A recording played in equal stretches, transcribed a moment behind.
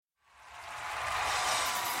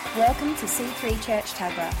Welcome to C3 Church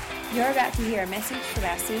Tuggerah. You're about to hear a message from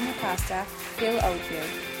our senior pastor, Phil Oldfield.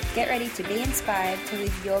 Get ready to be inspired to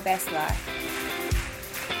live your best life.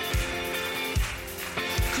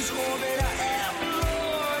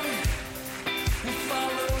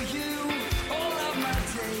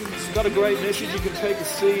 I've got a great message. You can take a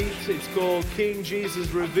seat. It's called King Jesus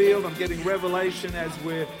Revealed. I'm getting revelation as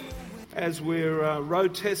we're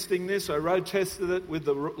road testing this. I road tested it with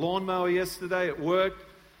the lawnmower yesterday. It worked.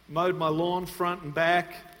 Mowed my lawn front and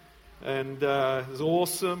back, and it was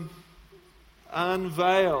awesome.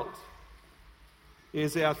 Unveiled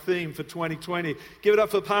is our theme for 2020. Give it up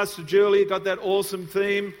for Pastor Julie. Got that awesome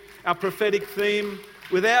theme, our prophetic theme.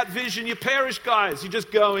 Without vision, you perish, guys. You're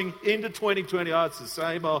just going into 2020. Oh, it's the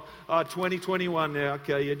same. 2021 now.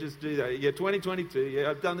 Okay, you just do that. Yeah, 2022. Yeah,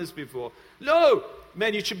 I've done this before. No,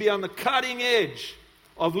 man, you should be on the cutting edge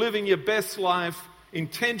of living your best life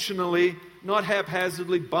intentionally, not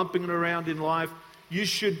haphazardly bumping it around in life. You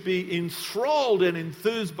should be enthralled and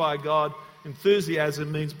enthused by God. Enthusiasm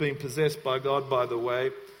means being possessed by God, by the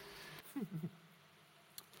way.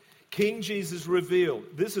 King Jesus Revealed.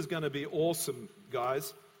 This is going to be awesome,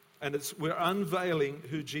 guys. And we're unveiling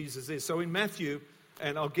who Jesus is. So in Matthew,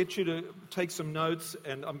 and I'll get you to take some notes,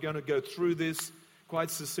 and I'm going to go through this quite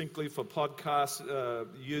succinctly for podcast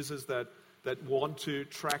users that want to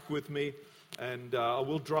track with me. And I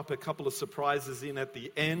will drop a couple of surprises in at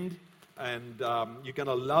the end, and you're going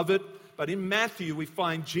to love it. But in Matthew, we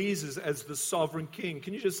find Jesus as the sovereign king.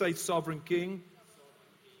 Can you just say sovereign king?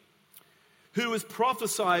 Who was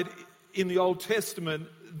prophesied in the Old Testament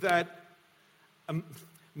that a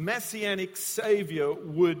messianic savior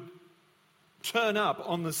would turn up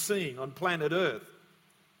on the scene on planet Earth.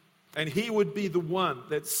 And he would be the one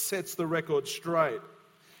that sets the record straight.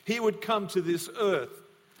 He would come to this earth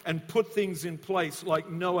and put things in place like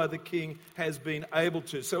no other king has been able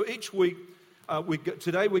to. So each week,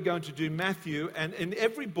 today we're going to do Matthew, and in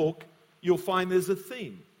every book you'll find there's a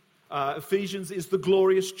theme. Ephesians is the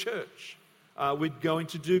glorious church. We're going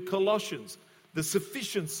to do Colossians. The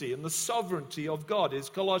sufficiency and the sovereignty of God is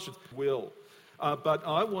Colossians. But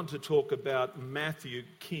I want to talk about Matthew,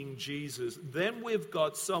 King Jesus. Then we've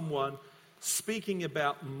got someone speaking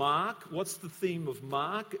about Mark. What's the theme of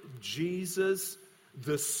Mark? Jesus,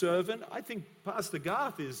 the servant. I think Pastor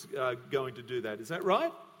Garth is going to do that. Is that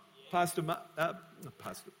right? Yeah. Pastor Mark.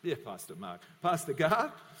 Pastor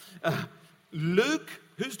Garth. Luke.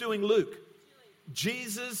 Who's doing Luke?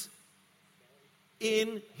 Jesus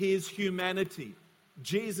in his humanity.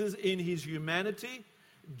 Jesus in his humanity.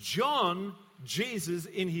 John, Jesus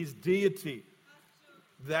in his deity.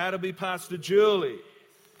 That'll be Pastor Julie.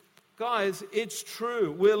 Guys, it's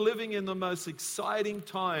true. We're living in the most exciting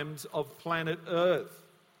times of planet Earth.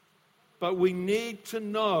 But we need to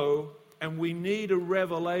know, and we need a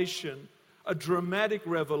revelation, a dramatic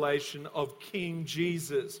revelation of King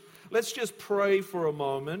Jesus. Let's just pray for a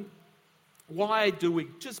moment.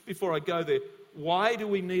 Just before I go there, why do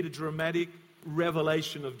we need a dramatic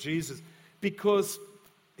revelation of Jesus? Because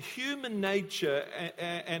human nature,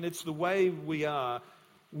 and it's the way we are,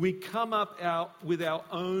 we come up with our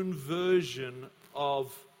own version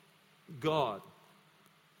of God.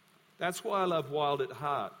 That's why I love Wild at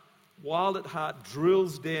Heart. Wild at Heart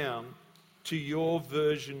drills down to your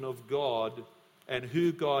version of God and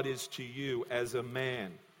who God is to you as a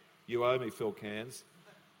man. You owe me, Phil Cairns.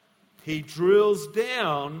 He drills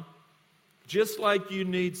down just like you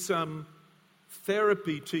need some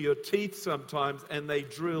therapy to your teeth sometimes, and they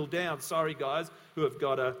drill down. Sorry, guys, who have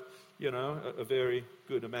got a very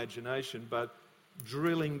good imagination, but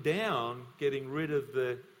drilling down, getting rid of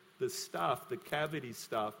the stuff, the cavity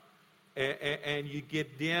stuff, and you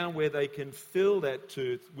get down where they can fill that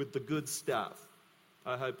tooth with the good stuff.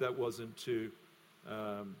 I hope that wasn't too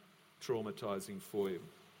traumatizing for you.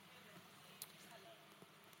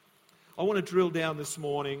 I want to drill down this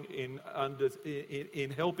morning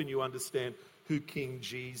in helping you understand who King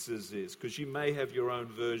Jesus is, because you may have your own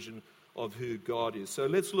version of who God is. So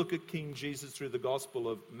let's look at King Jesus through the Gospel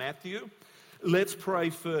of Matthew. Let's pray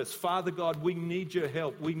first. Father God, we need your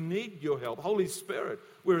help. We need your help. Holy Spirit,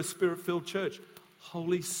 we're a Spirit-filled church.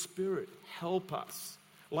 Holy Spirit, help us.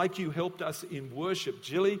 Like you helped us in worship.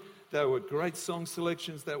 Jilly, there were great song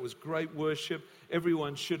selections. That was great worship.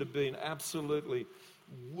 Everyone should have been absolutely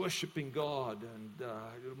worshiping God.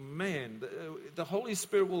 And the Holy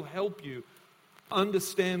Spirit will help you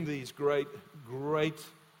understand these great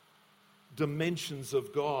dimensions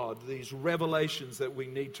of God, these revelations that we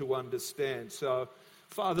need to understand. So,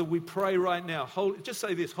 Father, we pray right now. Just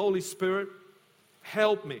say this: Holy Spirit,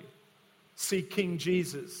 help me see King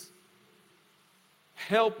Jesus.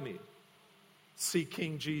 Help me see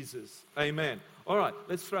King Jesus. Amen. All right,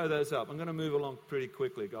 let's throw those up. I'm going to move along pretty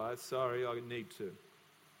quickly, guys. Sorry, I need to.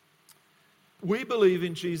 We believe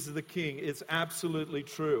in Jesus the King. It's absolutely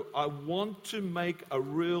true. I want to make a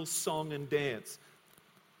real song and dance.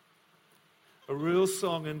 A real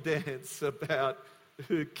song and dance about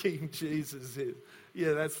who King Jesus is.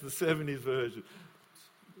 Yeah, that's the 70s version.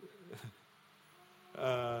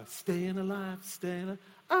 Staying alive, staying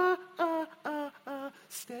alive,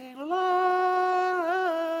 staying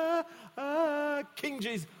alive. King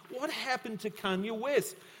Jesus. What happened to Kanye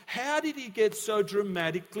West? How did he get so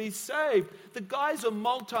dramatically saved? The guy's a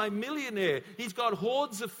multi-millionaire. He's got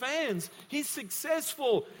hordes of fans. He's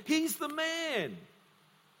successful. He's the man.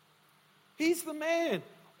 He's the man.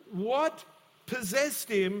 What possessed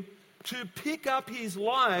him to pick up his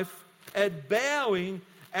life at bowing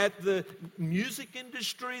at the music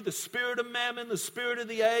industry, the spirit of mammon, the spirit of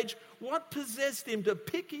the age? What possessed him to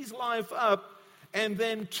pick his life up and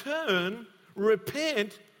then turn,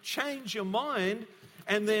 repent, change your mind,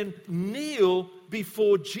 and then kneel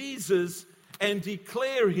before Jesus and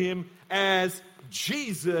declare him as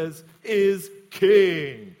Jesus is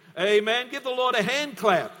King? Amen. Give the Lord a hand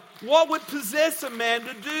clap. What would possess a man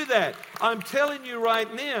to do that? I'm telling you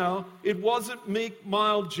right now, it wasn't meek,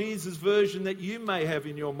 mild Jesus version that you may have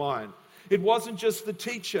in your mind. It wasn't just the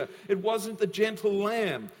teacher. It wasn't the gentle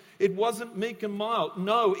lamb. It wasn't meek and mild.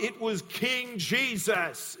 No, it was King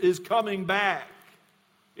Jesus is coming back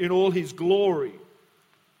in all his glory.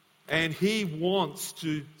 And he wants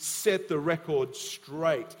to set the record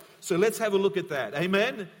straight. So let's have a look at that.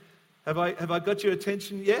 Amen? Have I got your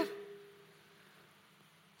attention yet?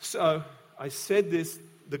 So I said this,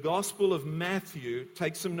 the Gospel of Matthew,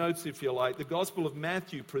 take some notes if you like. The Gospel of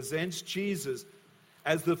Matthew presents Jesus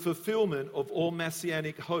as the fulfillment of all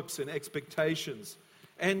messianic hopes and expectations.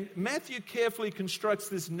 And Matthew carefully constructs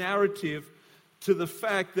this narrative to the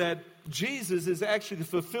fact that Jesus is actually the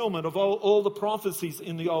fulfillment of all the prophecies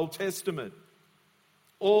in the Old Testament.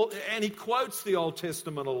 And he quotes the Old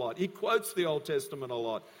Testament a lot.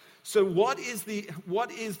 So what is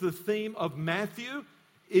the theme of Matthew?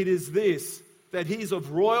 It is this, that he's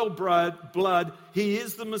of royal blood, he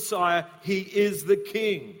is the Messiah, he is the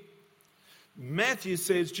King. Matthew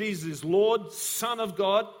says Jesus is Lord, Son of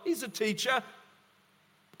God, he's a teacher,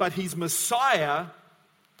 but he's Messiah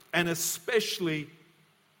and especially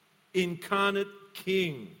incarnate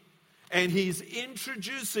King. And he's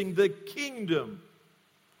introducing the kingdom.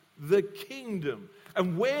 The kingdom.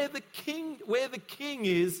 And where the king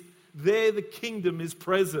is, there the kingdom is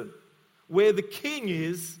present. Where the king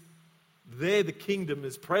is, there the kingdom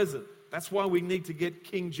is present. That's why we need to get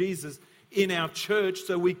King Jesus in our church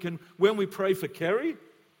so we can, when we pray for Kerry,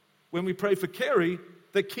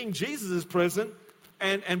 that King Jesus is present,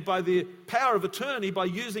 and by the power of attorney, by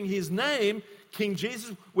using his name, King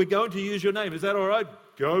Jesus, we're going to use your name. Is that all right?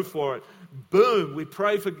 Go for it. Boom, we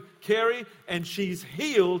pray for Kerry and she's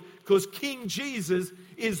healed because King Jesus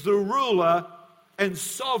is the ruler and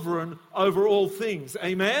sovereign over all things.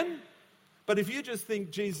 Amen? But if you just think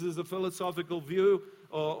Jesus is a philosophical view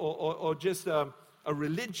or just a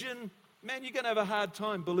religion, man, you're going to have a hard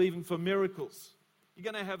time believing for miracles.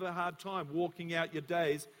 You're going to have a hard time walking out your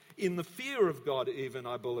days in the fear of God even,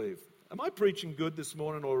 I believe. Am I preaching good this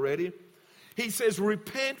morning already? He says,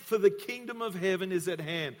 repent for the kingdom of heaven is at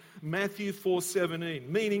hand. Matthew 4:17,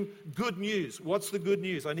 meaning good news. What's the good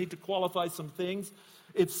news? I need to qualify some things.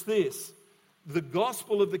 It's this. The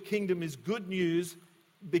gospel of the kingdom is good news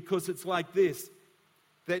because it's like this,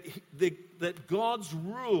 that God's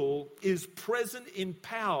rule is present in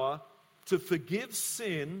power to forgive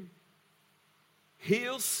sin,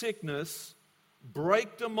 heal sickness,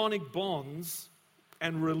 break demonic bonds,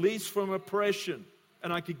 and release from oppression.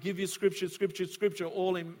 And I could give you scripture,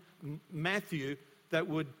 all in Matthew that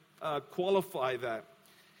would qualify that.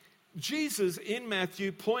 Jesus in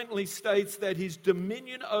Matthew pointedly states that his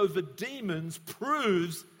dominion over demons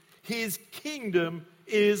proves his kingdom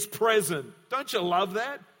is present. Don't you love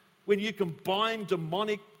that? When you can bind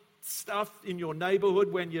demonic stuff in your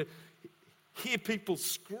neighborhood, when you hear people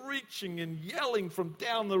screeching and yelling from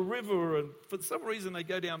down the river, and for some reason they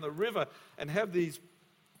go down the river and have these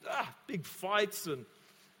big fights, and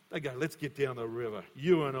they go, let's get down the river.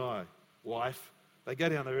 You and I, wife. They go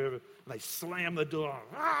down the river and they slam the door.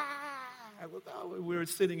 We're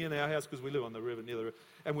sitting in our house because we live on the river, near the river,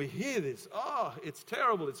 and we hear this. Oh, it's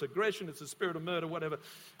terrible. It's aggression. It's a spirit of murder, whatever.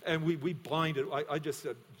 And we bind it. I just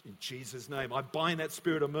said, in Jesus' name, I bind that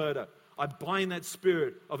spirit of murder. I bind that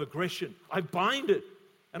spirit of aggression. I bind it.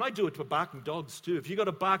 And I do it for barking dogs too. If you've got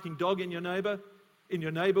a barking dog in your neighborhood,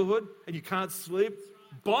 and you can't sleep,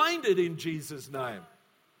 bind it in Jesus' name.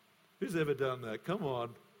 Who's ever done that? Come on.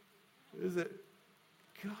 Is it?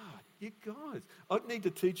 God, you guys. I need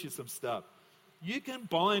to teach you some stuff. You can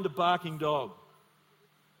bind a barking dog.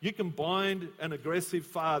 You can bind an aggressive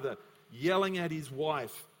father yelling at his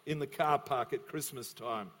wife in the car park at Christmas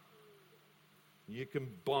time. You can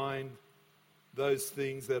bind those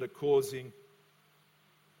things that are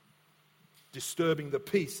disturbing the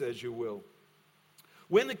peace, as you will.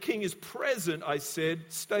 When the king is present, I said,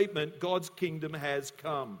 statement, God's kingdom has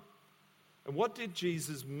come. And what did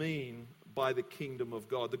Jesus mean by the kingdom of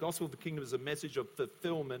God? The gospel of the kingdom is a message of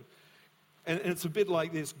fulfillment. And it's a bit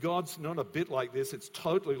like this. God's not a bit like this, it's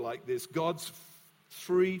totally like this. God's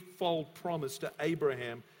threefold promise to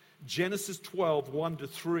Abraham. Genesis 12,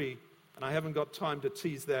 1-3. And I haven't got time to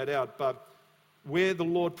tease that out, but where the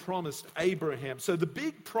Lord promised Abraham. So the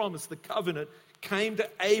big promise, the covenant, came to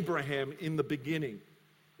Abraham in the beginning.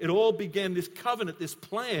 It all began, this covenant, this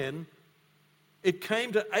plan, it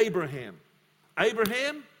came to Abraham.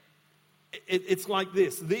 Abraham, it's like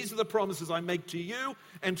this. These are the promises I make to you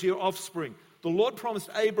and to your offspring. The Lord promised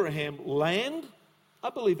Abraham land. I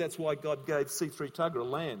believe that's why God gave C3 Tuggerah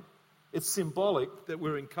land. It's symbolic that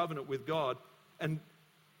we're in covenant with God. And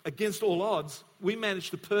against all odds, we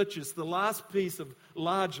managed to purchase the last piece of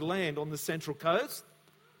large land on the Central Coast.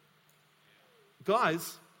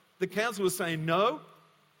 Guys, the council was saying no.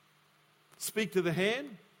 Speak to the hand.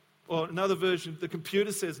 Or another version, the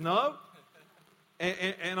computer says no.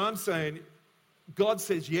 And I'm saying, God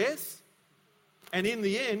says yes. And in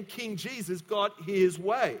the end, King Jesus got his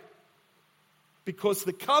way. Because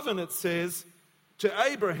the covenant says to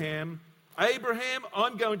Abraham, Abraham,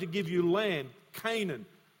 I'm going to give you land, Canaan,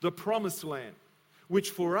 the promised land,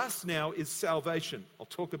 which for us now is salvation. I'll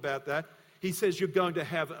talk about that. He says you're going to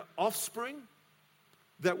have an offspring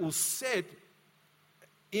that will set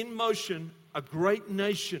in motion a great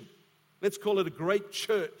nation. Let's call it a great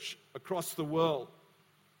church across the world.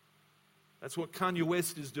 That's what Kanye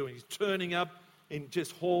West is doing. He's turning up in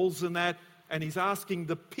just halls and that, and he's asking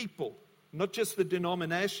the people, not just the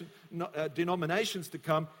denominations to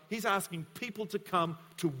come. He's asking people to come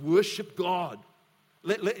to worship God.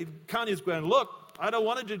 Kanye's going, look, I don't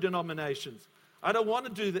want to do denominations. I don't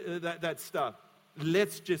want to do that stuff.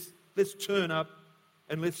 Let's turn up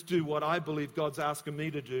and let's do what I believe God's asking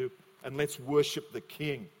me to do, and let's worship the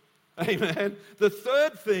King. Amen. The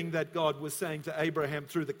third thing that God was saying to Abraham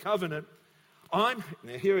through the covenant, now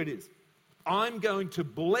here it is. I'm going to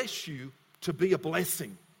bless you to be a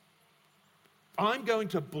blessing. I'm going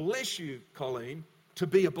to bless you, Colleen, to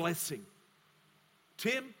be a blessing.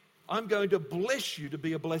 Tim, I'm going to bless you to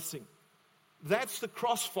be a blessing. That's the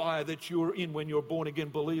crossfire that you're in when you're a born-again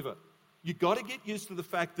believer. You've got to get used to the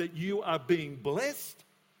fact that you are being blessed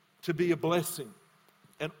to be a blessing.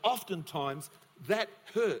 And oftentimes, that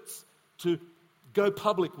hurts to go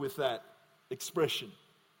public with that expression.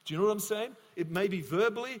 Do you know what I'm saying? It may be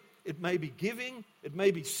verbally, it may be giving, it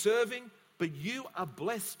may be serving, but you are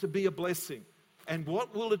blessed to be a blessing. And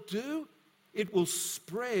what will it do? It will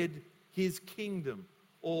spread his kingdom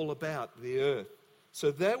all about the earth.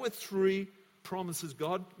 So there were three promises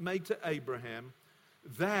God made to Abraham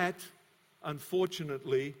that,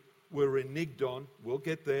 unfortunately, were reneged on. We'll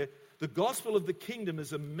get there. The gospel of the kingdom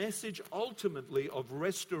is a message ultimately of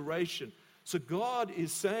restoration. So God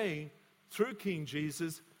is saying through King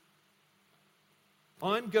Jesus,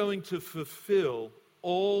 I'm going to fulfill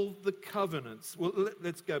all the covenants. Well,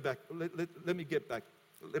 let's go back. Let me get back.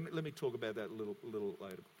 Let me talk about that a little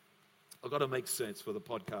later. I've got to make sense for the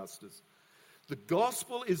podcasters. The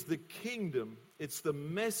gospel is the kingdom. It's the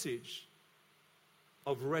message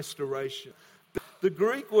of restoration. The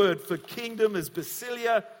Greek word for kingdom is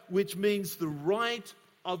basileia, which means the right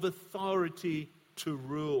of authority to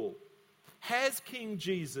rule. Has King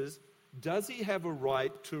Jesus, does he have a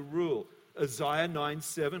right to rule? Isaiah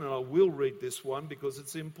 9:7, and I will read this one because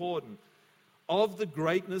it's important. Of the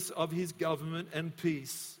greatness of his government and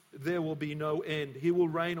peace, there will be no end. He will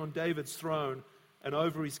reign on David's throne and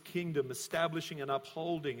over his kingdom, establishing and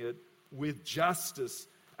upholding it with justice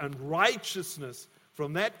and righteousness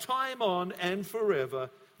from that time on and forever.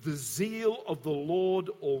 The zeal of the Lord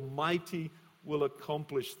Almighty will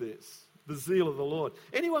accomplish this. The zeal of the Lord.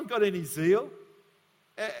 Anyone got any zeal?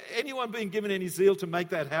 Anyone been given any zeal to make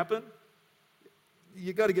that happen?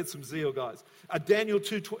 You got to get some zeal, guys. Daniel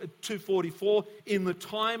 2:44, in the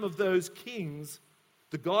time of those kings,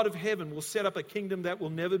 the God of heaven will set up a kingdom that will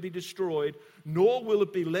never be destroyed, nor will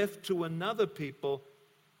it be left to another people.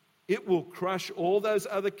 It will crush all those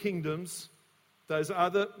other kingdoms, those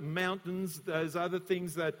other mountains, those other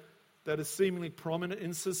things that are seemingly prominent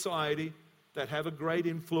in society, that have a great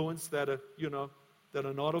influence, that are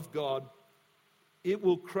not of God. It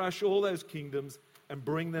will crush all those kingdoms and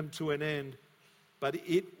bring them to an end, but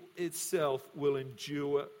it itself will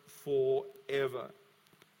endure forever.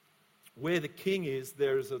 Where the king is,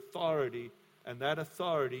 there is authority, and that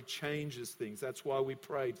authority changes things. That's why we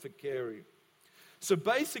prayed for Kerry. So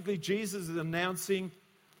basically, Jesus is announcing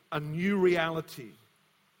a new reality.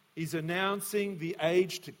 He's announcing the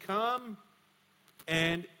age to come,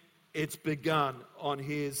 and it's begun on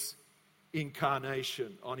his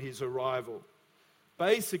incarnation, on his arrival.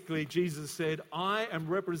 Basically, Jesus said, I am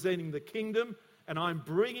representing the kingdom, and I'm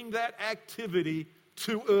bringing that activity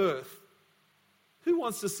to earth. Who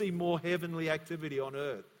wants to see more heavenly activity on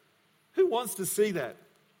earth? Who wants to see that?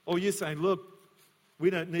 Or you're saying, look, we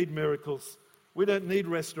don't need miracles. We don't need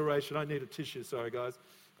restoration. I need a tissue, sorry guys.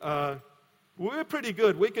 We're pretty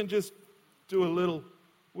good. We can just do a little,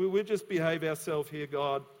 we'll just behave ourselves here,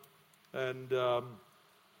 God. And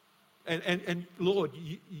Lord,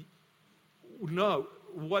 you know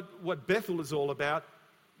what Bethel is all about,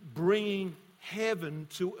 bringing heaven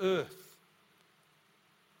to earth.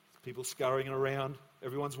 People scurrying around,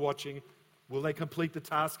 everyone's watching. Will they complete the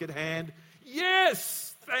task at hand?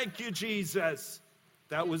 Yes! Thank you, Jesus.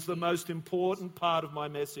 That was the most important part of my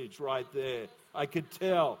message right there. I could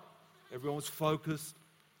tell. Everyone was focused.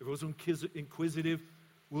 Everyone was inquisitive.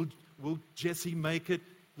 Will Jessie make it?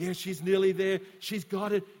 Yes, she's nearly there. She's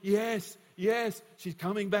got it. Yes, yes. She's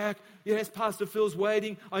coming back. Yes, Pastor Phil's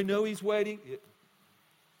waiting. I know he's waiting. Yeah.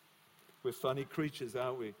 We're funny creatures,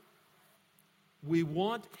 aren't we? We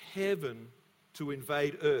want heaven to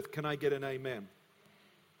invade earth. Can I get an amen?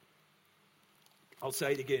 I'll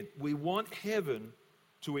say it again. We want heaven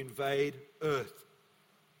to invade earth.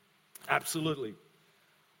 Absolutely.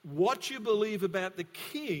 What you believe about the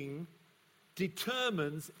king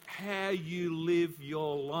determines how you live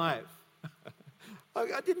your life.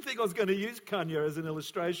 I didn't think I was going to use Tuggerah as an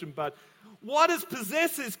illustration, but what has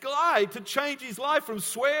possessed this guy to change his life from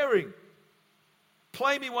swearing?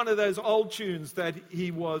 Play me one of those old tunes that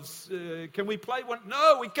he was... can we play one?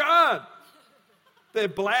 No, we can't. They're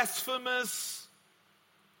blasphemous.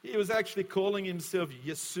 He was actually calling himself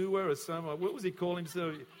Yeshua or something. What was he calling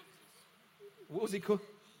himself? What was he called?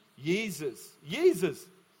 Jesus. Jesus.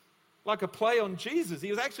 Like a play on Jesus.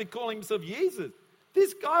 He was actually calling himself Jesus.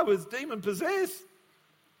 This guy was demon-possessed.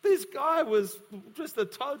 This guy was just a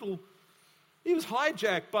total... He was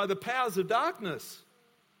hijacked by the powers of darkness.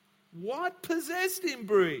 What possessed him,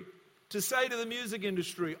 Brie, to say to the music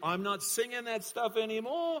industry, I'm not singing that stuff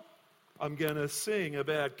anymore. I'm going to sing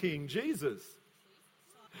about King Jesus.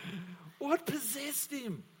 What possessed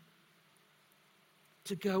him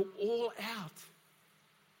to go all out?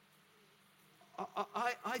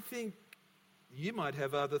 I think you might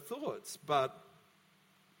have other thoughts, but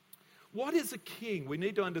what is a king? We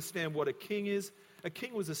need to understand what a king is. A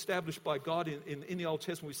king was established by God in the Old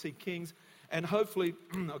Testament. We see kings. And hopefully,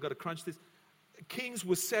 I've got to crunch this. Kings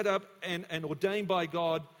were set up and ordained by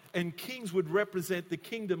God, and kings would represent the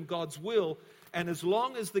kingdom, God's will. And as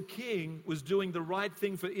long as the king was doing the right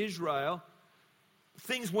thing for Israel,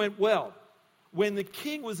 things went well. When the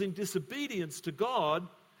king was in disobedience to God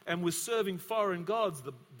and was serving foreign gods,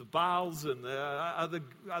 the Baals and the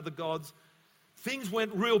other gods, things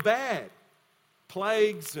went real bad.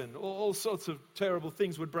 Plagues and all sorts of terrible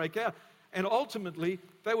things would break out. And ultimately,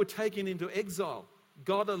 they were taken into exile.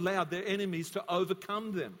 God allowed their enemies to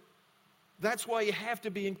overcome them. That's why you have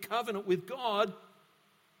to be in covenant with God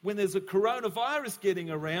when there's a coronavirus getting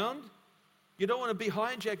around. You don't want to be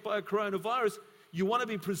hijacked by a coronavirus. You want to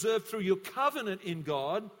be preserved through your covenant in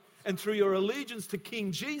God and through your allegiance to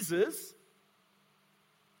King Jesus,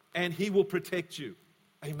 and He will protect you.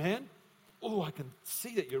 Amen? Oh, I can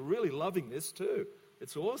see that you're really loving this too.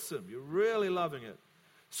 It's awesome. You're really loving it.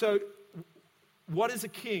 So, what is a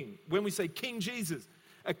king? When we say King Jesus,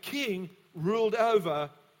 a king ruled over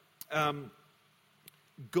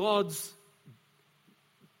God's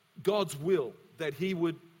will that he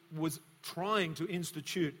was trying to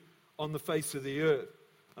institute on the face of the earth.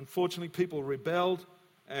 Unfortunately, people rebelled,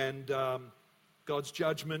 and God's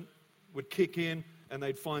judgment would kick in, and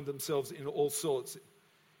they'd find themselves in all sorts.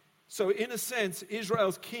 So, in a sense,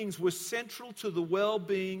 Israel's kings were central to the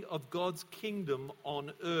well-being of God's kingdom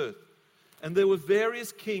on earth. And there were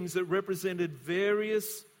various kings that represented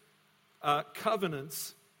various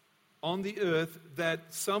covenants on the earth that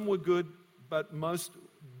some were good, but most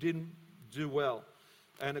didn't do well.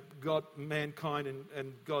 And it got mankind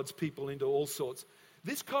and God's people into all sorts.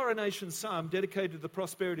 This coronation psalm dedicated to the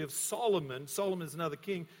prosperity of Solomon. Solomon is another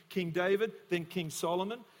king, King David, then King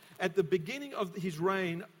Solomon. At the beginning of his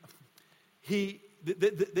reign,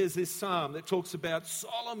 there's this psalm that talks about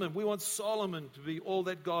Solomon. We want Solomon to be all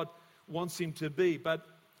that God wants him to be. But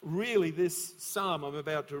really, this psalm I'm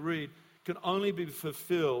about to read can only be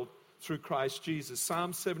fulfilled through Christ Jesus.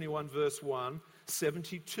 Psalm 71 verse 1,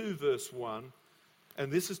 72 verse 1.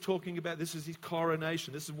 And this is talking about, this is his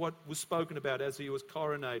coronation. This is what was spoken about as he was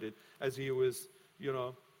coronated, as he was,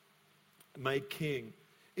 made king.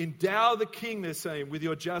 Endow the king, they're saying, with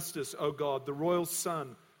your justice, O God, the royal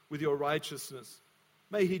son with your righteousness.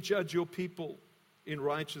 May he judge your people in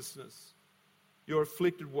righteousness, your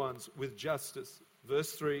afflicted ones with justice.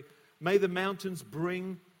 Verse 3, may the mountains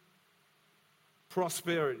bring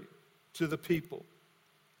prosperity to the people,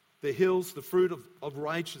 the hills, the fruit of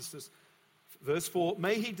righteousness. Verse 4,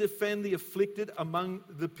 may he defend the afflicted among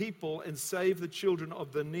the people and save the children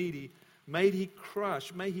of the needy. May he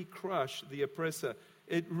crush the oppressor.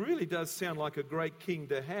 It really does sound like a great king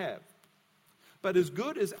to have. But as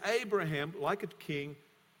good as Abraham, like a king,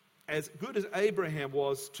 as good as Abraham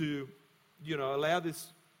was to, allow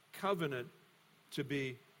this covenant to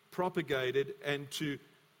be propagated and to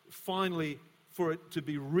finally, for it to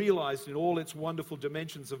be realized in all its wonderful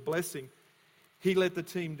dimensions of blessing, he let the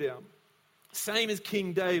team down. Same as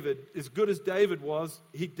King David. As good as David was,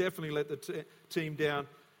 he definitely let the team down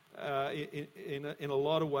in a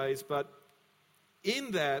lot of ways. But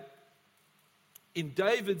in that,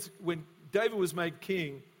 when David was made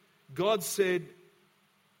king, God said,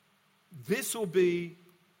 this will be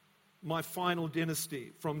my final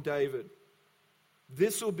dynasty from David.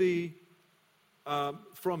 This will be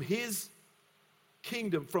from his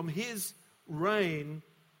kingdom, from his reign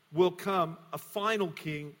will come a final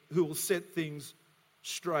king who will set things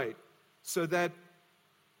straight. So that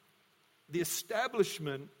the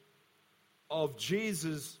establishment of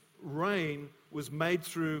Jesus' reign was made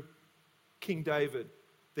through King David.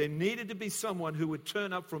 There needed to be someone who would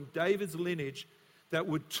turn up from David's lineage, that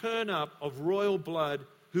would turn up of royal blood,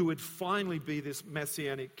 who would finally be this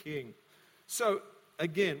messianic king. So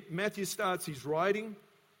again, Matthew starts his writing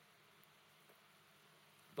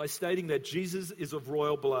by stating that Jesus is of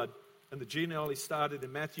royal blood. And the genealogy started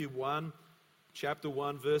in Matthew 1, chapter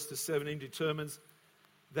 1, verse 17, determines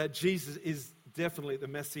that Jesus is definitely the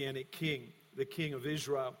messianic king, the king of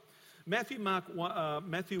Israel. Matthew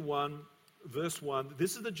 1, verse 1,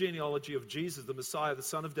 this is the genealogy of Jesus, the Messiah, the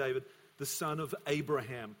son of David, the son of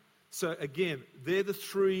Abraham. So again, they're the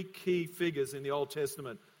three key figures in the Old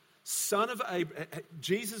Testament.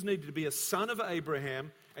 Jesus needed to be a son of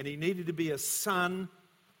Abraham, and he needed to be a son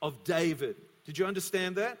of David. Did you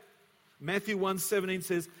understand that? Matthew 1:17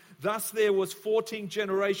 says, thus there was 14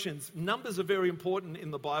 generations. Numbers are very important in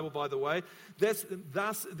the Bible, by the way.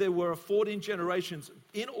 Thus there were 14 generations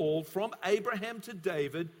in all, from Abraham to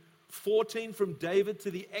David, 14 from David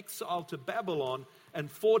to the exile to Babylon, and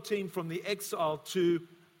 14 from the exile to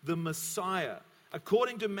the Messiah.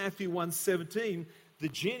 According to Matthew 1:17, the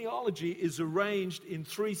genealogy is arranged in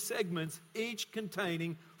 3 segments, each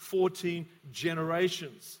containing 14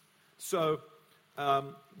 generations. So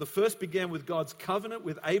the first began with God's covenant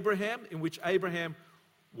with Abraham, in which Abraham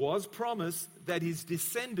was promised that his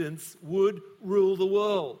descendants would rule the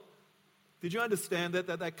world. Did you understand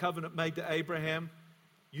that covenant made to Abraham?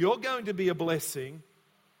 You're going to be a blessing.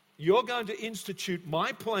 You're going to institute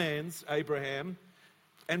my plans, Abraham,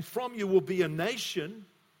 and from you will be a nation,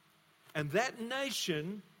 and that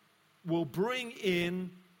nation will bring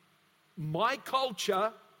in my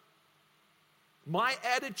culture, my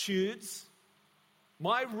attitudes,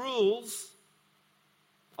 my rules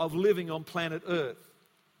of living on planet Earth.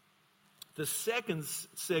 The second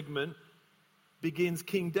segment begins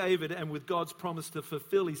King David, and with God's promise to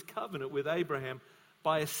fulfill his covenant with Abraham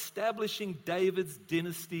by establishing David's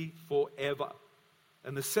dynasty forever.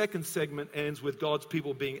 And the second segment ends with God's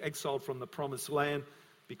people being exiled from the promised land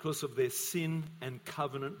because of their sin and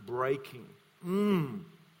covenant breaking.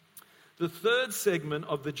 The third segment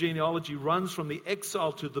of the genealogy runs from the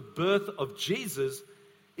exile to the birth of Jesus.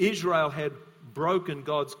 Israel had broken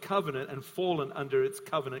God's covenant and fallen under its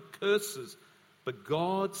covenant curses. But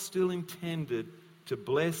God still intended to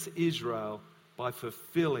bless Israel by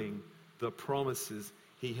fulfilling the promises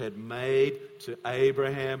he had made to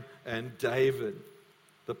Abraham and David.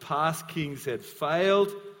 The past kings had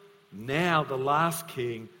failed. Now the last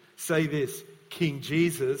king, say this, King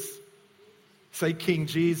Jesus. Say King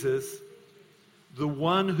Jesus. The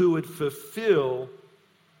one who would fulfill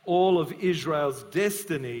all of Israel's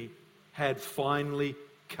destiny had finally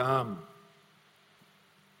come.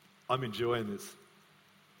 I'm enjoying this.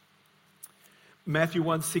 Matthew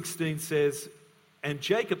 1:16 says, and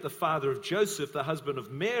Jacob, the father of Joseph, the husband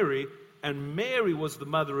of Mary, and Mary was the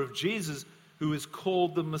mother of Jesus, who is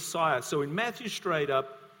called the Messiah. So in Matthew, straight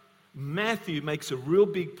up, Matthew makes a real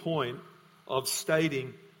big point of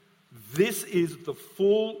stating This is the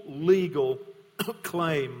full legal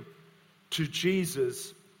claim to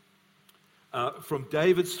Jesus from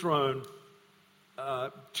David's throne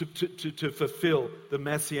to fulfill the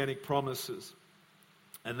messianic promises.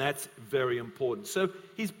 And that's very important. So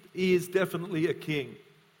he is definitely a king.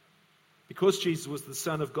 Because Jesus was the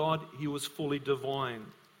Son of God, he was fully divine.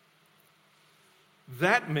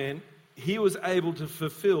 That meant he was able to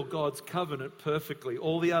fulfill God's covenant perfectly.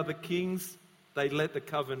 All the other kings, they let the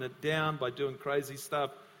covenant down by doing crazy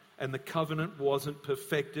stuff, and the covenant wasn't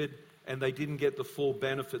perfected, and they didn't get the full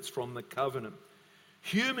benefits from the covenant.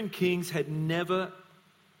 Human kings had never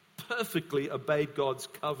perfectly obeyed God's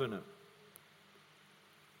covenant.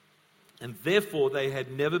 And therefore, they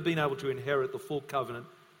had never been able to inherit the full covenant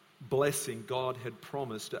blessing God had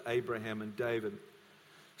promised to Abraham and David.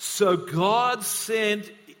 So God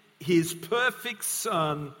sent his perfect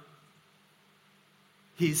son,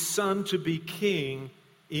 his son to be king,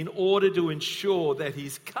 in order to ensure that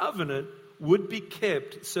his covenant would be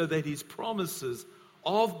kept so that his promises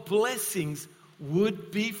of blessings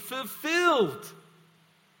would be fulfilled.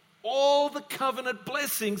 All the covenant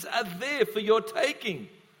blessings are there for your taking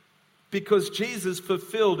because Jesus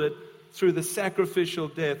fulfilled it through the sacrificial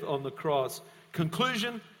death on the cross.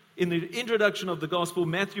 Conclusion, in the introduction of the gospel,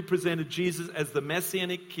 Matthew presented Jesus as the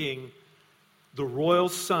messianic king, the royal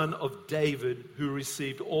son of David, who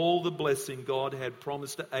received all the blessing God had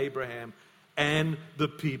promised to Abraham and the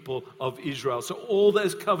people of Israel. So all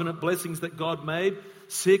those covenant blessings that God made,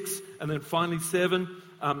 6 and then finally 7,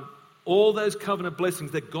 all those covenant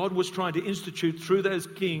blessings that God was trying to institute through those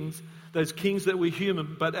kings that were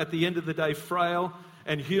human, but at the end of the day frail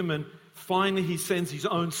and human. Finally, he sends his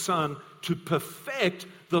own son to perfect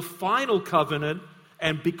the final covenant.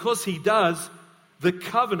 And because he does, the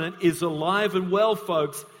covenant is alive and well,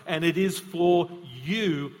 folks. And it is for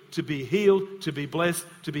you to be healed, to be blessed,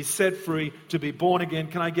 to be set free, to be born again.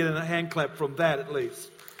 Can I get a hand clap from that at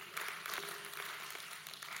least?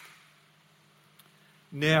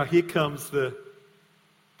 Now, here comes the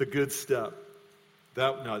good stuff.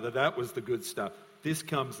 That was the good stuff. This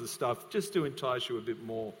comes the stuff just to entice you a bit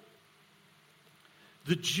more.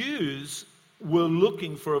 The Jews were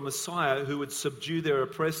looking for a Messiah who would subdue their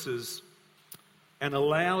oppressors and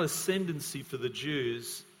allow ascendancy for the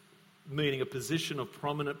Jews, meaning a position of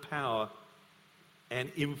prominent power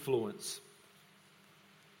and influence.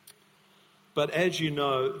 But as you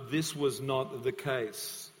know, this was not the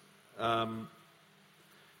case.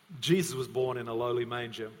 Jesus was born in a lowly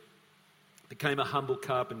manger, became a humble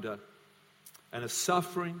carpenter, and a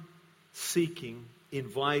suffering, seeking,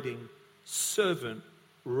 inviting, servant,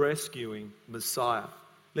 rescuing Messiah.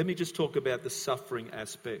 Let me just talk about the suffering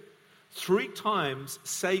aspect. 3 times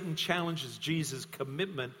Satan challenges Jesus'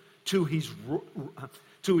 commitment to his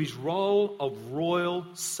role of royal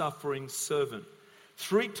suffering servant.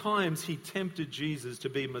 3 times he tempted Jesus to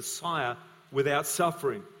be Messiah without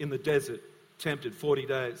suffering in the desert, tempted 40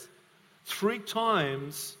 days. 3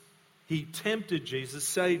 times he tempted Jesus,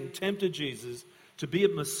 Satan tempted Jesus to be a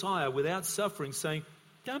Messiah without suffering, saying,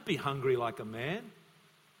 don't be hungry like a man.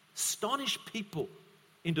 Astonish people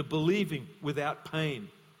into believing without pain.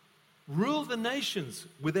 Rule the nations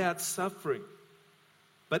without suffering.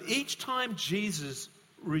 But each time Jesus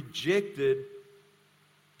rejected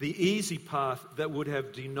the easy path that would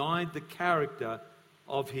have denied the character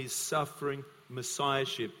of his suffering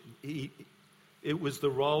messiahship. It was the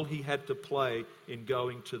role he had to play in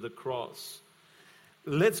going to the cross.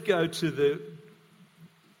 Let's go to this.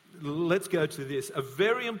 A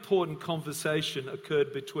very important conversation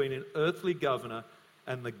occurred between an earthly governor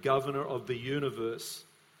and the governor of the universe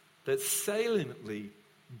that saliently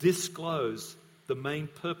disclosed the main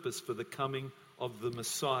purpose for the coming of the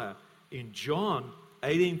Messiah. In John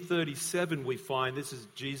 18:37, we find, this is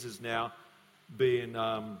Jesus now being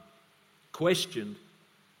questioned,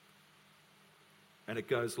 and it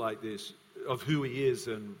goes like this, of who he is.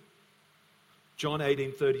 And John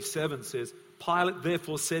 18:37 says, Pilate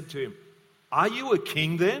therefore said to him, are you a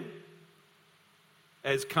king then?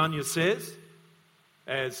 As Kanye says,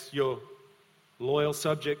 as your loyal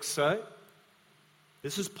subjects say.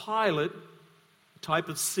 This is Pilate, a type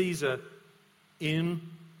of Caesar in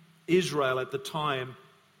Israel at the time.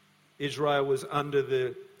 Israel was under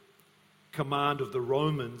the command of the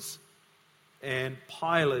Romans, and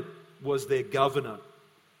Pilate was their governor.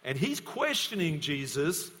 And he's questioning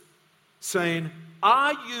Jesus, saying,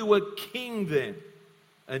 are you a king then?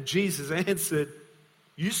 And Jesus answered,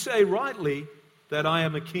 you say rightly that I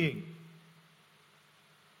am a king.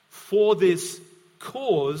 For this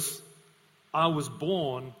cause I was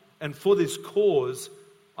born, and for this cause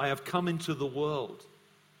I have come into the world,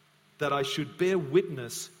 that I should bear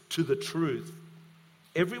witness to the truth.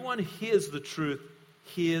 Everyone hears the truth,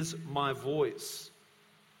 hears my voice.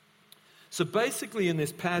 So basically in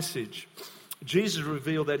this passage, Jesus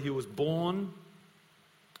revealed that he was born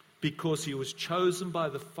because he was chosen by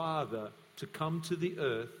the Father to come to the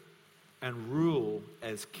earth and rule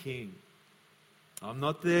as king. I'm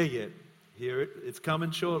not there yet. It's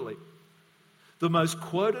coming shortly. The most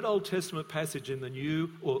quoted Old Testament passage in the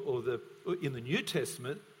in the New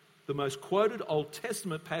Testament, the most quoted Old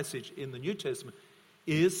Testament passage in the New Testament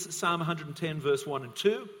is Psalm 110, verse 1 and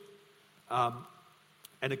 2.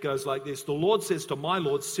 And it goes like this: "The Lord says to my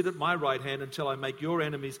Lord, sit at my right hand until I make your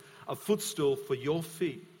enemies a footstool for your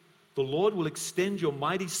feet. The Lord will extend your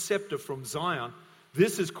mighty scepter from Zion."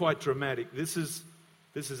 This is quite dramatic. This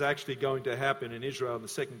is actually going to happen in Israel in the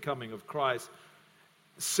second coming of Christ.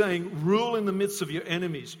 Saying, rule in the midst of your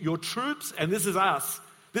enemies. Your troops, and this is us.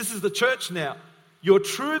 This is the church now. Your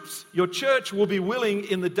troops, your church will be willing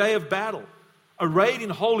in the day of battle, arrayed in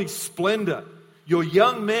holy splendor. Your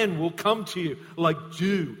young men will come to you like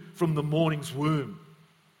dew from the morning's womb.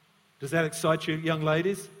 Does that excite you, young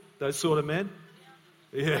ladies? Those sort of men?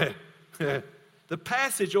 Yeah. The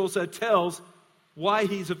passage also tells why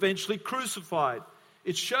he's eventually crucified.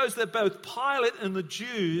 It shows that both Pilate and the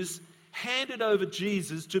Jews handed over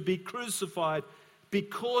Jesus to be crucified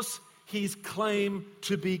because he's claimed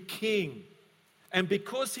to be king. And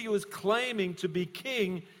because he was claiming to be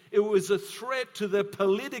king, it was a threat to their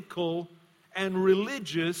political and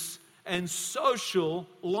religious and social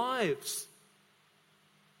lives.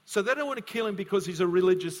 So they don't want to kill him because he's a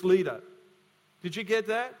religious leader. Did you get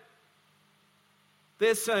that?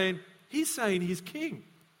 They're saying, he's king.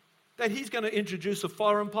 That he's going to introduce a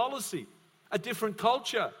foreign policy, a different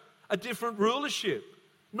culture, a different rulership.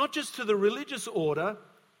 Not just to the religious order,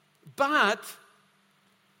 but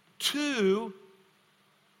to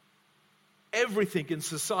everything in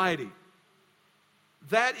society.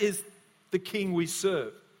 That is the king we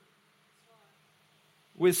serve.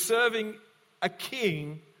 We're serving a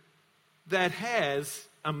king that has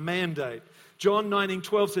a mandate. John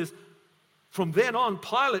 19:12 says, "From then on,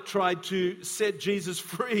 Pilate tried to set Jesus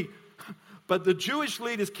free, but the Jewish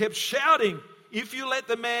leaders kept shouting, 'If you let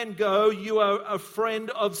the man go, you are a friend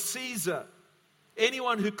of Caesar.'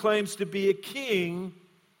 Anyone who claims to be a king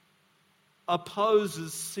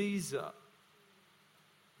opposes Caesar."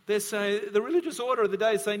 They're saying, the religious order of the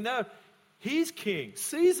day is saying, no, he's king.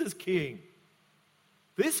 Caesar's king.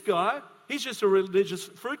 This guy, he's just a religious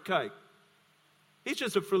fruitcake. He's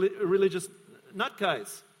just a religious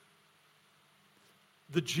nutcase.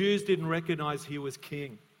 The Jews didn't recognize he was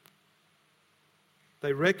king.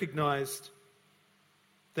 They recognized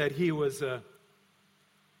that he was a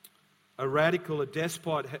radical, a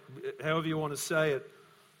despot, however you want to say it.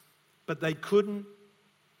 But they couldn't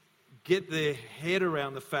get their head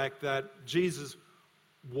around the fact that Jesus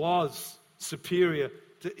was superior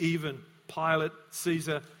to even Pilate,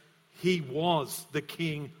 Caesar. He was the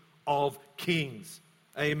King of Kings.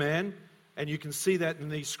 Amen? And you can see that in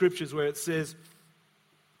these scriptures where it says,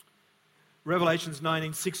 Revelations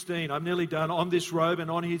 19:16, I'm nearly done. "On this robe and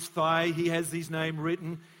on his thigh he has his name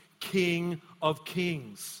written, King of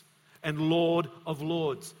Kings and Lord of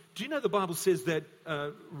Lords." Do you know the Bible says that,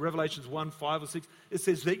 Revelations 1:5 or 6, it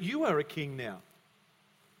says that you are a king now.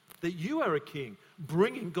 That you are a king,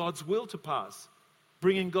 bringing God's will to pass,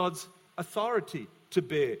 bringing God's authority to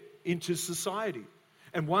bear into society.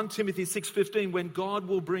 And 1 Timothy 6:15, when God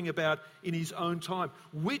will bring about in his own time.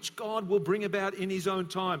 Which God will bring about in his own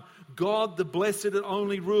time? God, the blessed and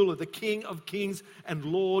only ruler, the King of Kings and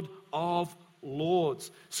Lord of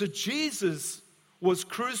Lords. So Jesus was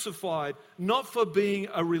crucified not for being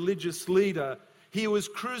a religious leader. He was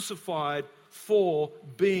crucified for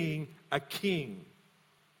being a king.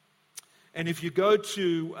 And if you go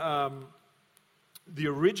to the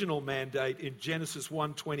original mandate in Genesis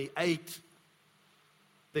 1:28,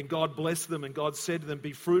 then God blessed them and God said to them,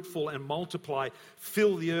 "Be fruitful and multiply,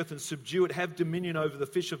 fill the earth and subdue it, have dominion over the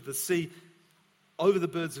fish of the sea, over the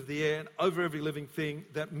birds of the air, and over every living thing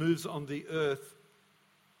that moves on the earth."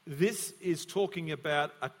 This is talking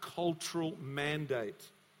about a cultural mandate.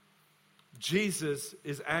 Jesus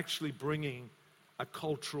is actually bringing a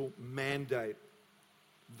cultural mandate.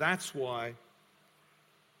 That's why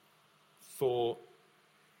for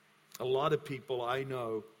a lot of people I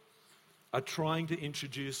know are trying to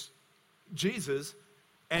introduce Jesus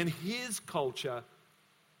and his culture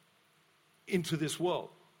into this world.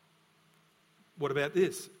 What about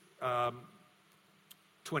this?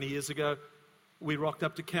 20 years ago, we rocked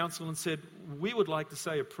up to council and said, we would like to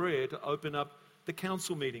say a prayer to open up the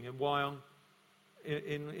council meeting in Wyong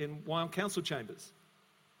council chambers.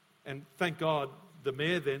 And thank God the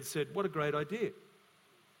mayor then said, what a great idea.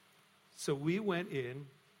 So we went in,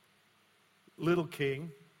 little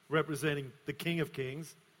king, representing the King of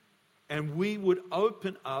Kings, and we would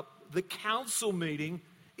open up the council meeting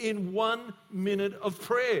in 1 minute of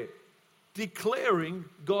prayer, declaring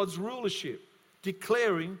God's rulership,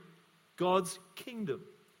 declaring God's kingdom.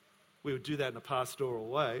 We would do that in a pastoral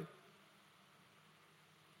way.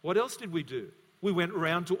 What else did we do? We went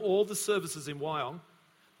around to all the services in Wyong,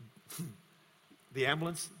 the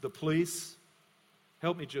ambulance, the police,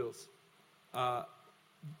 help me, Jules,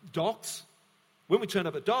 docks. When we turned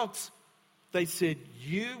up at docks, they said,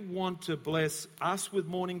 you want to bless us with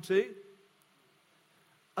morning tea?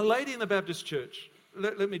 A lady in the Baptist church,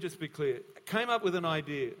 let me just be clear, came up with an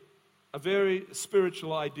idea, a very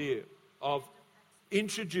spiritual idea of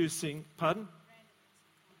introducing the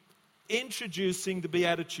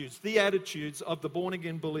Beatitudes of the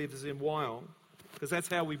born-again believers in Wyong, because that's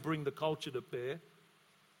how we bring the culture to bear.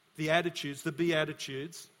 The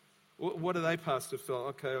Beatitudes. What are they, Pastor Phil?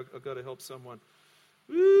 Okay, I've got to help someone.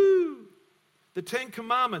 Woo! The 10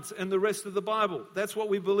 Commandments and the rest of the Bible. That's what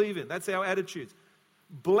we believe in. That's our attitudes.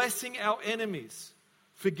 Blessing our enemies,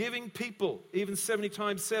 forgiving people, even 70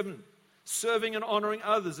 times 7, serving and honoring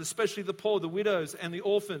others, especially the poor, the widows, and the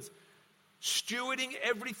orphans, stewarding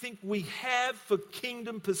everything we have for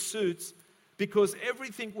kingdom pursuits, because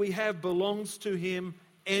everything we have belongs to Him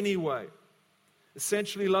anyway.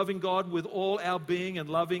 Essentially loving God with all our being and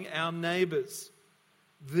loving our neighbors.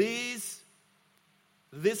 This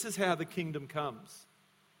is how the kingdom comes.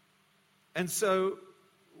 And so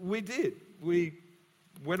we did. We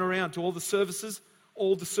went around to all the services,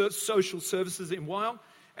 all the social services in Wyong,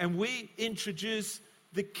 and we introduced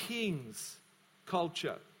the King's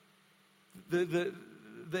culture, the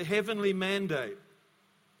heavenly mandate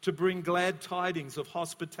to bring glad tidings of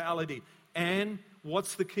hospitality. And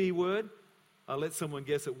what's the key word? I'll let someone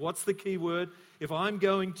guess it. What's the key word? If I'm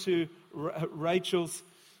going to Rachel's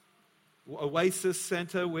Oasis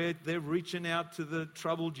Center where they're reaching out to the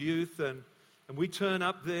troubled youth, and we turn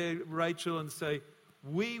up there, Rachel, and say,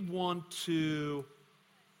 we want to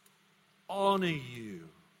honor you.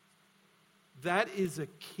 That is a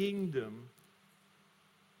kingdom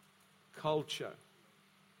culture.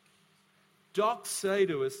 Docs say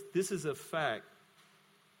to us, this is a fact.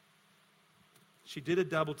 She did a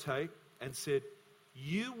double take and said,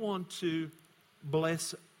 you want to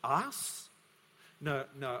bless us? No,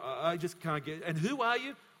 I just can't get it. And who are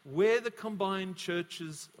you? We're the combined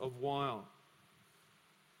churches of Wyong.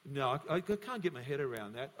 No, I can't get my head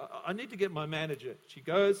around that. I need to get my manager. She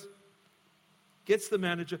goes, gets the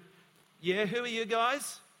manager. Yeah, who are you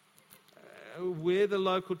guys? We're the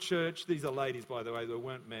local church. These are ladies, by the way. They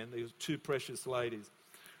weren't men. These were two precious ladies.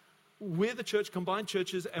 We're the church, combined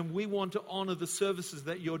churches, and we want to honor the services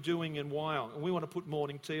that you're doing in Wyong. And we want to put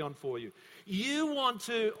morning tea on for you. You want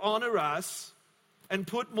to honor us and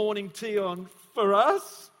put morning tea on for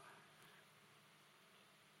us?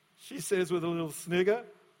 She says with a little snigger.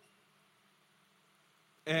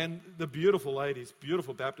 And the beautiful ladies,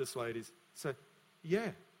 beautiful Baptist ladies, say, yeah,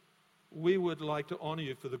 we would like to honor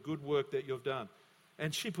you for the good work that you've done.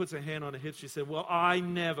 And she puts her hand on her hip. She said, well, I've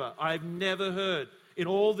never heard in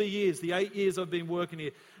all the years, the 8 years I've been working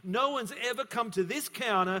here, no one's ever come to this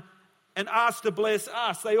counter and asked to bless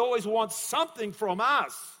us. They always want something from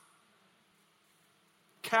us.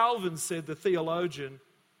 Calvin said, the theologian,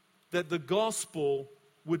 that the gospel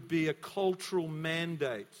would be a cultural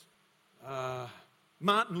mandate.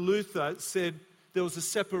 Martin Luther said there was a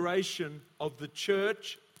separation of the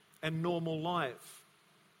church and normal life.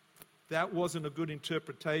 That wasn't a good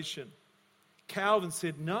interpretation. Calvin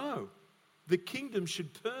said, no, the kingdom should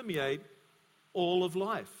permeate all of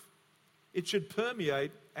life. It should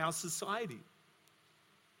permeate our society.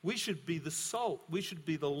 We should be the salt. We should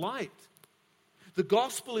be the light. The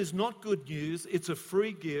gospel is not good news. It's a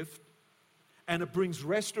free gift, and it brings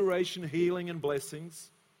restoration, healing, and blessings.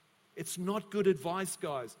 It's not good advice,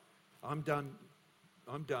 guys. I'm done.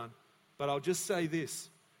 But I'll just say this.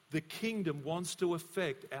 The kingdom wants to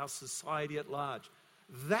affect our society at large.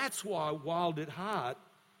 That's why Wild at Heart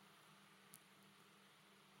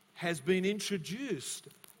has been introduced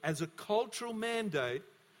as a cultural mandate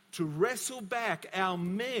to wrestle back our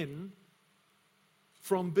men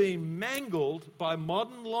from being mangled by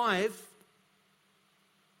modern life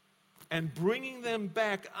and bringing them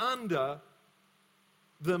back under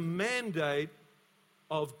the mandate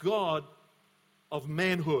of God of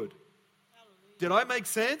manhood. Hallelujah. Did I make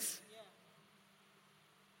sense?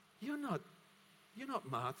 Yeah. You're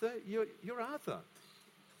not Martha. You're Arthur.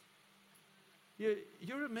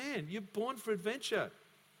 You're a man. You're born for adventure.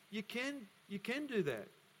 You can do that.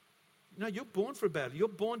 No, you're born for a battle. You're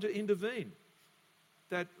born to intervene.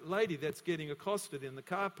 That lady that's getting accosted in the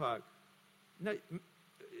car park. No,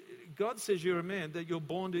 God says you're a man, that you're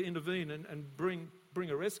born to intervene and bring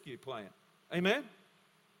a rescue plan. Amen?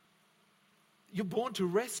 You're born to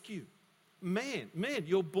rescue. Man,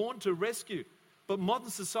 you're born to rescue. But modern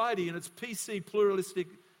society in its PC pluralistic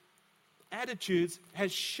attitudes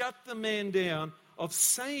has shut the man down of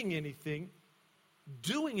saying anything,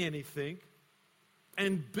 doing anything,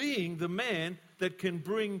 and being the man that can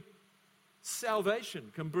bring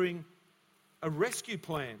salvation, can bring a rescue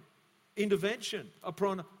plan, intervention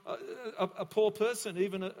upon a poor person,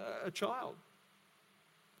 even a child.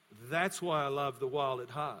 That's why I love the Wild at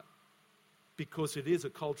Heart, because it is a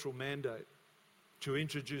cultural mandate to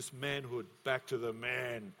introduce manhood back to the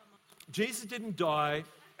man. Jesus didn't die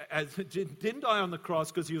on the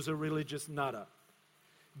cross because he was a religious nutter.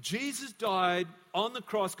 Jesus died on the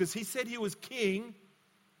cross because he said he was king,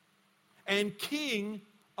 and king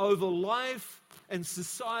over life and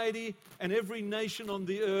society and every nation on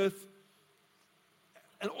the earth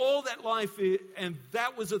and all that life is, and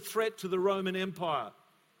that was a threat to the Roman Empire.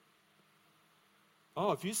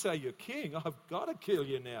 Oh, if you say you're king, I've got to kill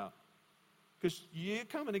you now, because you're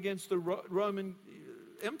coming against the Roman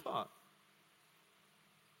Empire.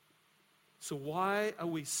 So why are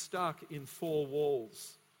we stuck in four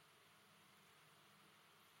walls?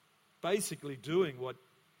 Basically doing what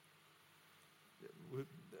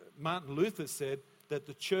Martin Luther said, that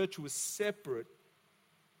the church was separate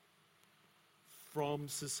from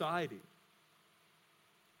society.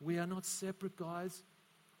 We are not separate, guys.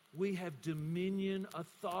 We have dominion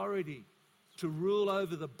authority to rule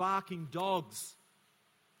over the barking dogs,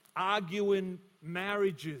 arguing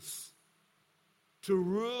marriages, to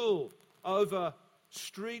rule over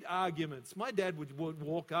street arguments. My dad would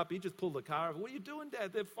walk up, he'd just pull the car over. What are you doing,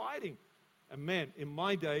 Dad? They're fighting. And man, in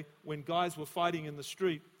my day, when guys were fighting in the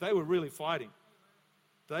street, they were really fighting.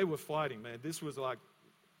 They were fighting, man. This was like...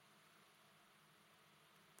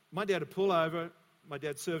 My dad would pull over. My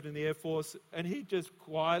dad served in the Air Force, and he just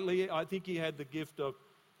quietly, I think he had the gift of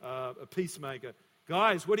a peacemaker.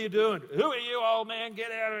 Guys, what are you doing? Who are you, old man?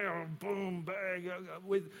 Get out of here. Boom, bang.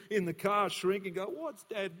 In the car, shrinking, go, what's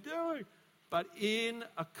Dad doing? But in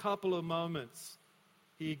a couple of moments,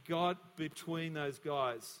 he got between those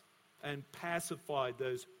guys and pacified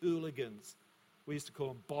those hooligans. We used to call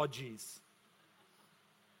them bodgies.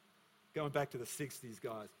 Going back to the 60s,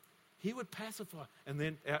 guys. He would pacify. And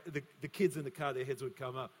then the kids in the car, their heads would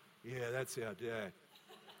come up. Yeah, that's our dad.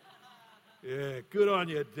 Yeah, good on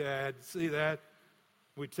you, Dad. See that?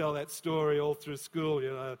 We tell that story all through school,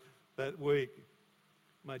 that week.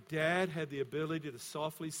 My dad had the ability to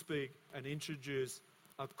softly speak and introduce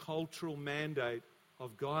a cultural mandate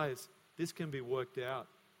of, guys, this can be worked out.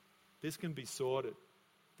 This can be sorted.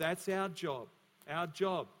 That's our job. Our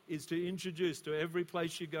job is to introduce to every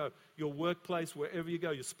place you go, your workplace, wherever you go,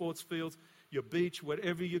 your sports fields, your beach,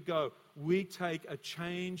 wherever you go. We take a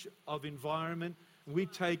change of environment. We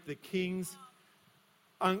take the king's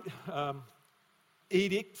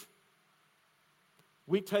edict.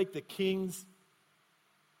 We take the king's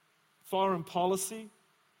foreign policy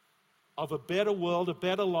of a better world, a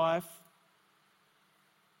better life,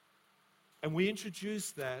 and we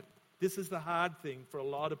introduce that. This is the hard thing for a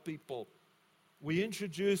lot of people. We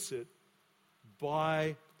introduce it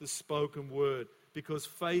by the spoken word, because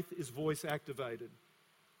faith is voice activated.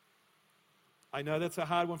 I know that's a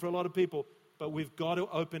hard one for a lot of people, but we've got to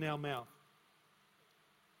open our mouth.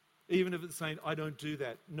 Even if it's saying, I don't do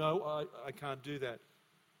that. No, I can't do that.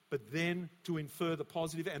 But then to infer the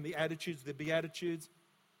positive and the attitudes, the beatitudes,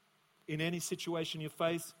 in any situation you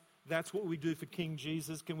face, that's what we do for King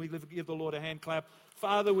Jesus. Can we give the Lord a hand clap?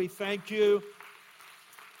 Father, we thank you.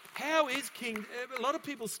 How is King... A lot of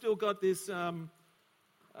people still got this...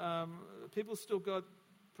 people still got...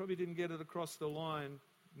 Probably didn't get it across the line.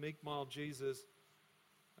 Meek, mild Jesus.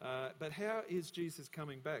 But how is Jesus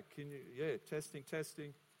coming back? Can you... Yeah, testing.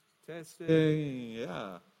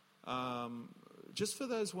 Yeah. Just for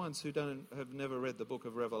those ones who have never read the book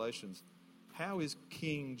of Revelations, how is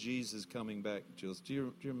King Jesus coming back, Jules? Do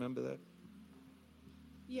you remember that?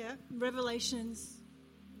 Yeah, Revelations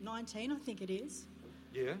 19, I think it is.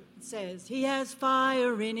 Yeah. It says, he has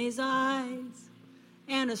fire in his eyes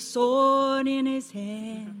and a sword in his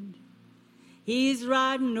hand. He's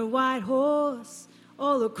riding a white horse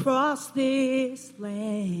all across this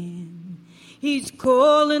land. He's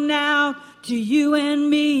calling out to you and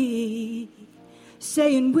me,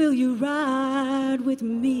 saying, will you ride with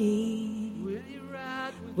me?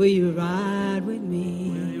 Will you ride with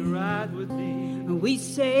me? Will you ride with me? And we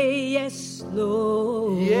say, yes,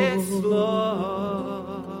 Lord. Yes,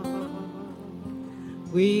 Lord.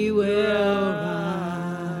 we will rise.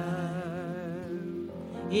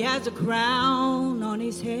 He has a crown on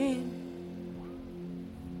his head,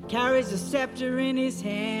 carries a scepter in his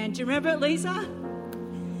hand. Do you remember it, Lisa?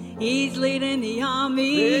 He's leading the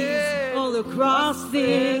armies all across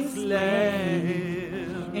this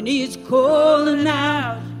land, and he's calling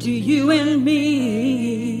out to you and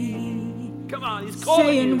me. Come on, he's calling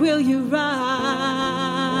saying, you. will you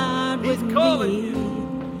ride with He's calling me? you.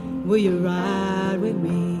 Will you ride with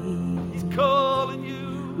me? He's calling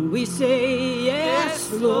you. We say,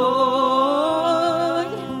 yes, Lord.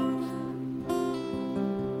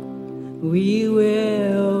 We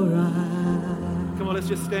will ride. Come on, let's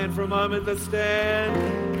just stand for a moment. Let's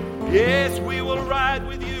stand. Yes, we will ride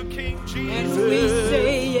with you, King Jesus. And we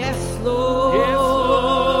say, yes, Lord. Yes,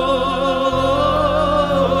 Lord.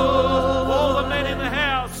 All the men in the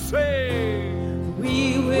house say,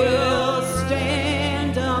 we will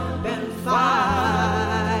stand up and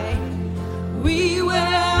fight. We will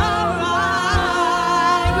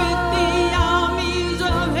ride with the armies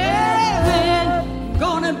of heaven.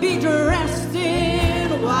 Gonna be dressed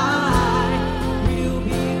in white. We'll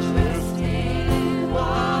be dressed in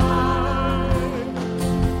white.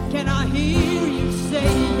 Can I hear you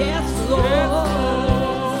say yes, Lord?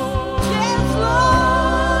 Yes,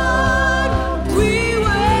 Lord. We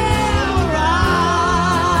will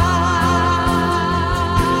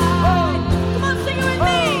ride. Come on, sing it with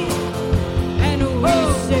me. And we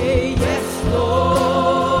say yes, Lord.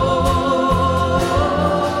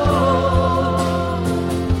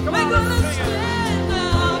 come We're on, gonna let's sing it. stand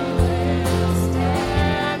up.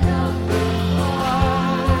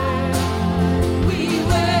 We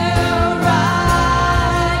will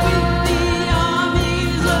ride with the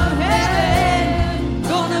armies of heaven.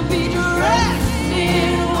 Gonna be dressed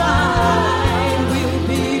in white. We'll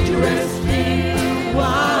be dressed in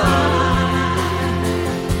white.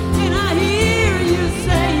 Can I hear you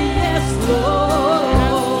say yes, Lord?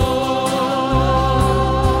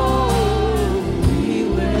 We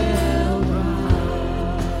will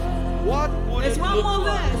ride. What would There's it one look more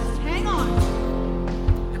like? verse. Hang on.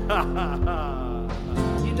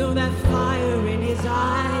 You know that fire in his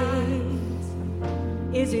eyes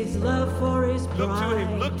is his love for his bride. Look to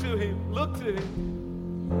him, look to him, look to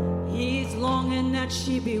him. He's longing that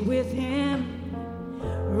she be with him,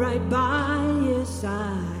 right by his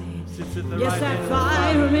side. Sits at the Yes, right that hand.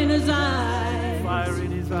 fire in his eyes Fire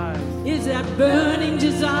in his eyes. is that burning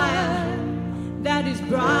desire that his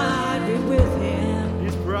bride be with him,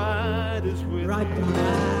 His bride is with right him.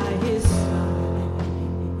 by his side.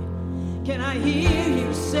 Can I hear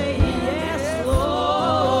you say yes, Lord?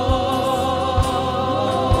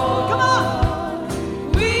 Come on.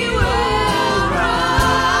 We will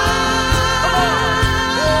ride.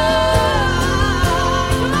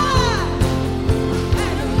 Come on.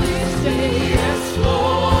 And we say yes,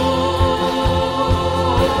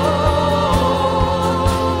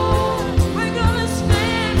 Lord. We're gonna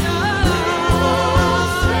stand up.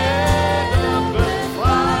 Stand up and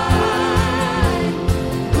fight.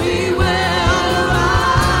 We will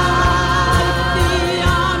ride the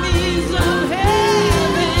armies of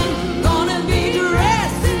heaven. Gonna be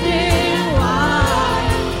dressed in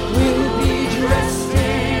white. We'll be dressed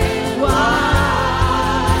in white.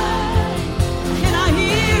 Can I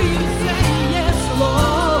hear you say yes,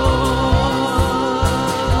 Lord?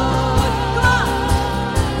 Come on.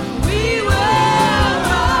 We will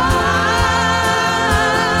ride.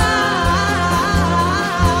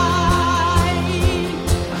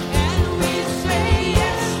 And we say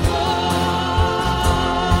yes,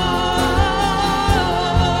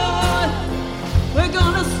 Lord. We're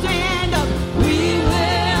gonna stand up. We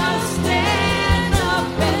will stand up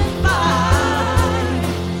and fight.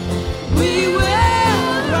 We will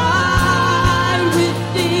ride with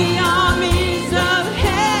the armies of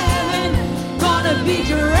heaven. Gonna be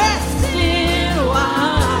dressed in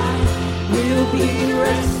white. We'll be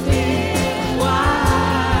dressed in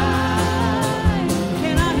white.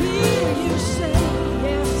 Can I hear you say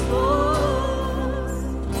yes, Lord?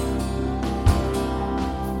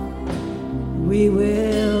 We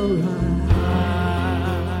will ride.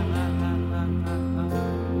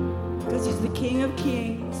 Because he's the King of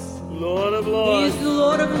Kings. Lord of He Lords. is the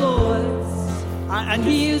Lord of Lords. I And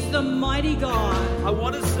he is the mighty God.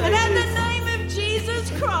 want to say And at the this. name of Jesus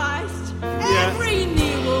Christ, Yeah. every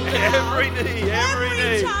knee will bow. Every knee, every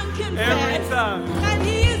knee, tongue confess every tongue. that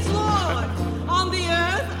he is Lord on the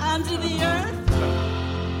earth, under the earth,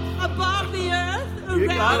 above the earth, You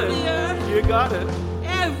got around it. the earth. You got it.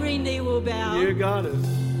 Every knee will bow. You got it.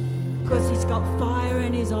 Because he's got fire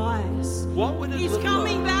in his eyes. What would it He's look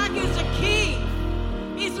coming like? back as a king.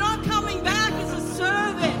 He's not coming back as a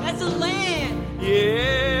serve it as a lamb. Yeah.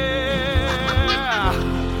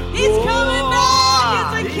 He's coming back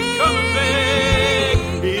as a He's king. coming back.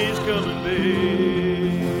 He's coming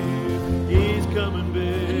back. He's coming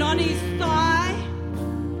back. And on his thigh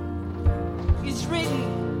is written,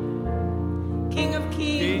 King of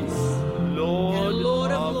Kings, Lord, and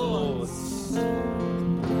Lord of of Lords.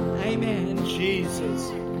 Amen.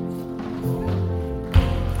 Jesus.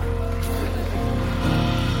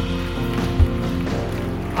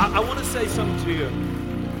 I want to say something to you.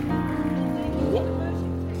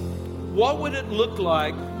 What would it look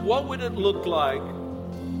like? What would it look like?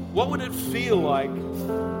 What would it feel like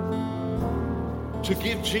to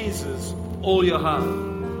give Jesus all your heart,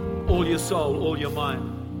 all your soul, all your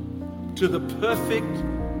mind, to the perfect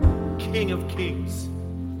King of Kings?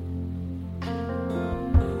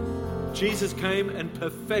 Jesus came and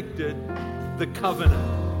perfected the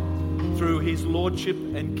covenant through his lordship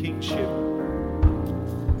and kingship.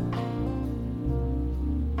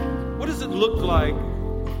 What does it look like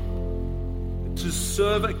to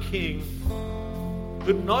serve a king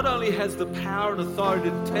who not only has the power and authority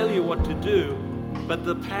to tell you what to do, but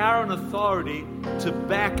the power and authority to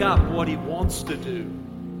back up what he wants to do?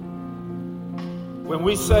 When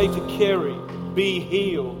we say to Kerry, be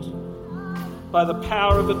healed, by the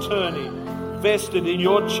power of attorney vested in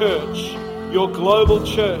your church, your global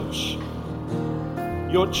church,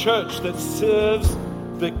 your church that serves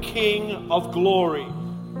the King of glory,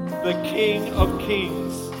 the King of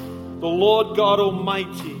kings, the Lord God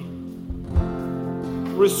Almighty,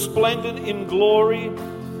 resplendent in glory,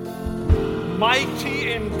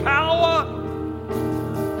 mighty in power,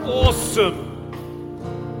 awesome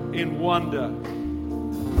in wonder.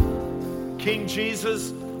 King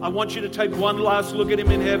Jesus, I want you to take one last look at him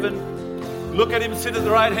in heaven. Look at him sit at the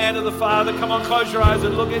right hand of the Father. Come on, close your eyes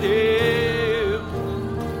and look at him.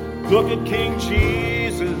 Look at King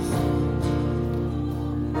Jesus.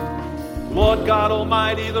 Lord God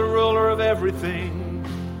Almighty, the ruler of everything.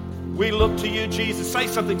 We look to you, Jesus. Say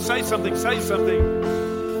something, say something, say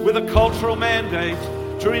something. With a cultural mandate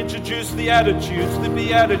to introduce the attitudes, the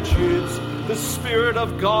Beatitudes, the Spirit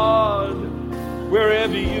of God,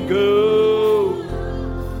 wherever you go.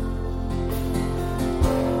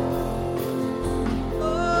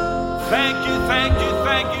 Thank you, thank you,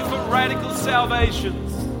 thank you for radical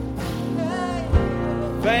salvations.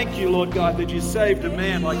 Thank you, Lord God, that you saved a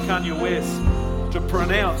man like Kanye West to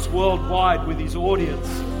pronounce worldwide with his audience.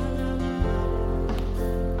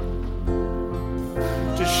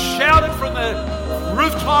 To shout it from the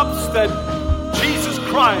rooftops that Jesus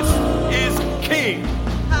Christ is King.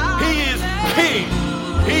 He is King.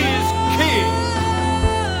 He is King.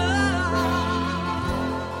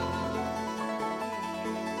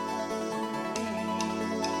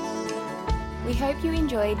 We hope you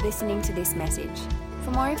enjoyed listening to this message.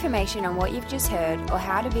 For more information on what you've just heard or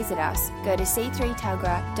how to visit us, go to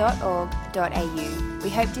c3tuggerah.org.au. We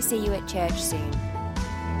hope to see you at church soon.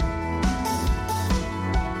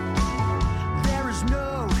 There is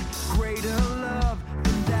no greater love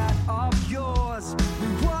than that of yours. We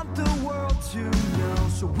want the world to know,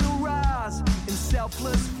 so we'll rise in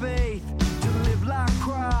selfless faith.